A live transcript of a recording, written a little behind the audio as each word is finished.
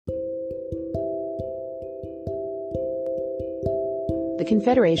The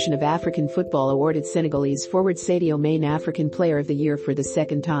Confederation of African Football awarded Senegalese forward Sadio Mane African Player of the Year for the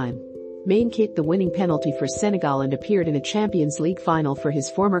second time. Mane kicked the winning penalty for Senegal and appeared in a Champions League final for his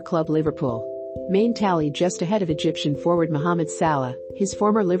former club Liverpool. Mane tallied just ahead of Egyptian forward Mohamed Salah, his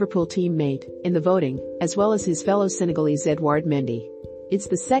former Liverpool teammate, in the voting, as well as his fellow Senegalese Edouard Mendy. It's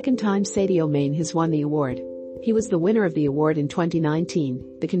the second time Sadio Mane has won the award. He was the winner of the award in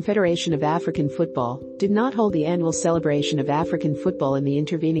 2019. The Confederation of African Football did not hold the annual celebration of African football in the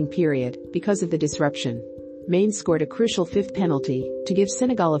intervening period because of the disruption. Mane scored a crucial fifth penalty to give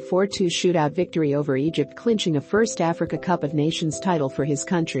Senegal a 4-2 shootout victory over Egypt, clinching a first Africa Cup of Nations title for his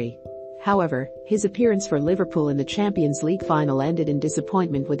country. However, his appearance for Liverpool in the Champions League final ended in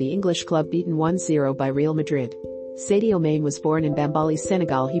disappointment, with the English club beaten 1-0 by Real Madrid. Sadio Mane was born in Bambali,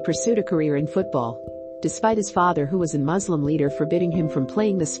 Senegal. He pursued a career in football, despite his father, who was a Muslim leader, forbidding him from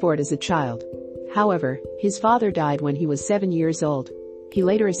playing the sport as a child. However, his father died when he was 7 years old. He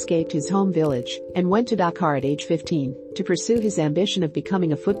later escaped his home village and went to Dakar at age 15 to pursue his ambition of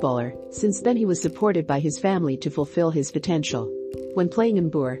becoming a footballer. Since then he was supported by his family to fulfill his potential. When playing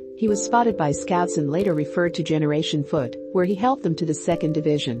in Boer, he was spotted by scouts and later referred to Generation Foot, where he helped them to the second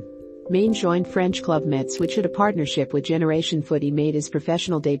division. Mane joined French club Metz, which had a partnership with Generation Foot. He made his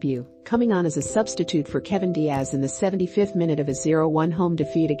professional debut, coming on as a substitute for Kevin Diaz in the 75th minute of a 0-1 home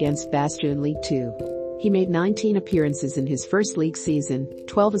defeat against Bastia in League 2. He made 19 appearances in his first league season,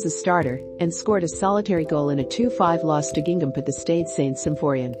 12 as a starter, and scored a solitary goal in a 2-5 loss to Guingamp at the Stade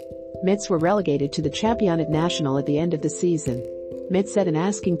Saint-Symphorien. Metz were relegated to the Championnat National at the end of the season. Metz set an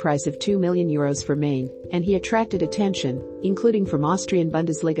asking price of €2 million for Mane, and he attracted attention, including from Austrian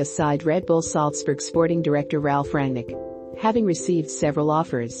Bundesliga side Red Bull Salzburg sporting director Ralf Rangnick. Having received several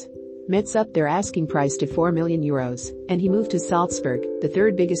offers, Metz upped their asking price to €4 million, and he moved to Salzburg, the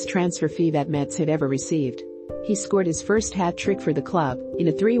third biggest transfer fee that Metz had ever received. He scored his first hat-trick for the club in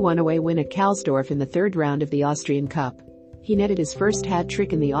a 3-1 away win at Karlsdorf in the third round of the Austrian Cup. He netted his first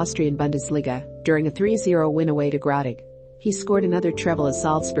hat-trick in the Austrian Bundesliga during a 3-0 win away to Grottig. He scored another treble as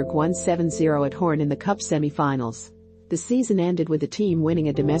Salzburg won 7-0 at Horn in the Cup semi-finals. The season ended with the team winning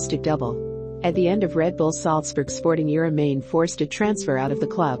a domestic double. At the end of Red Bull Salzburg's sporting era, Mane forced a transfer out of the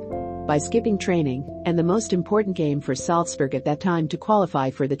club by skipping training and the most important game for Salzburg at that time to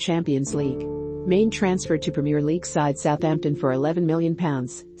qualify for the Champions League. Mane transferred to Premier League side Southampton for £11 million,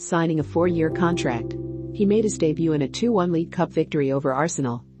 signing a 4-year contract. He made his debut in a 2-1 League Cup victory over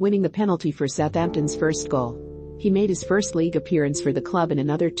Arsenal, winning the penalty for Southampton's first goal. He made his first league appearance for the club in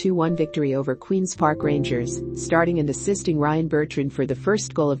another 2-1 victory over Queen's Park Rangers, starting and assisting Ryan Bertrand for the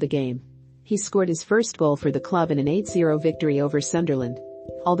first goal of the game. He scored his first goal for the club in an 8-0 victory over Sunderland,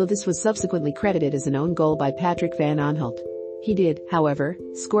 although this was subsequently credited as an own goal by Patrick van Aanholt. He did, however,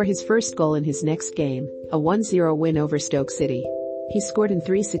 score his first goal in his next game, a 1-0 win over Stoke City. He scored in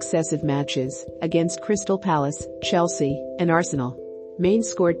 3 successive matches, against Crystal Palace, Chelsea, and Arsenal. Mane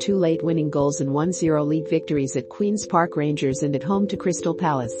scored 2 late winning goals in 1-0 league victories at Queen's Park Rangers and at home to Crystal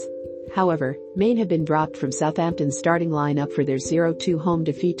Palace. However, Mane had been dropped from Southampton's starting lineup for their 0-2 home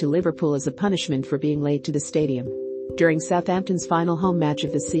defeat to Liverpool as a punishment for being late to the stadium. During Southampton's final home match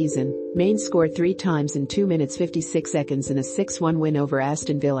of the season, Mane scored 3 times in 2 minutes 56 seconds in a 6-1 win over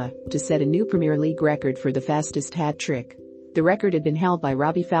Aston Villa to set a new Premier League record for the fastest hat-trick. The record had been held by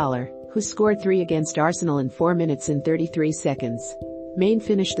Robbie Fowler, who scored 3 against Arsenal in 4 minutes and 33 seconds. Mane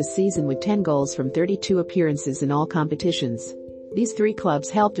finished the season with 10 goals from 32 appearances in all competitions. These 3 clubs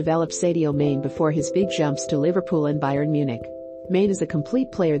helped develop Sadio Mane before his big jumps to Liverpool and Bayern Munich. Mane is a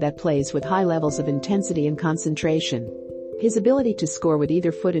complete player that plays with high levels of intensity and concentration. His ability to score with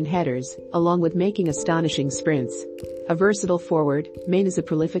either foot and headers, along with making astonishing sprints. A versatile forward, Mane is a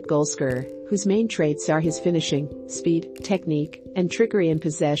prolific goalscorer, whose main traits are his finishing, speed, technique, and trickery in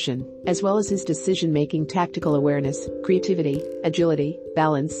possession, as well as his decision-making, tactical awareness, creativity, agility,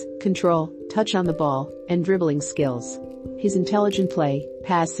 balance, control, touch on the ball, and dribbling skills. His intelligent play,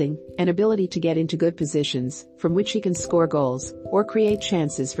 passing, and ability to get into good positions, from which he can score goals, or create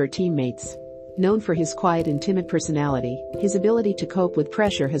chances for teammates. Known for his quiet and timid personality, his ability to cope with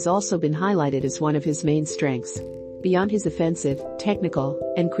pressure has also been highlighted as one of his main strengths. Beyond his offensive, technical,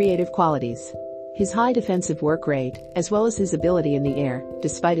 and creative qualities, his high defensive work rate, as well as his ability in the air,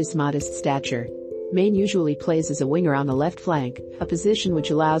 despite his modest stature. Mane usually plays as a winger on the left flank, a position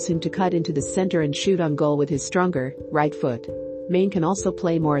which allows him to cut into the center and shoot on goal with his stronger, right foot. Mane can also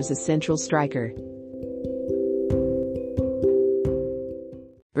play more as a central striker.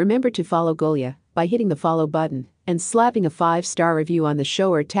 Remember to follow Golia by hitting the follow button and slapping a 5-star review on the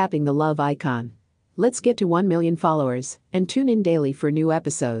show or tapping the love icon. Let's get to 1 million followers and tune in daily for new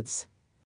episodes.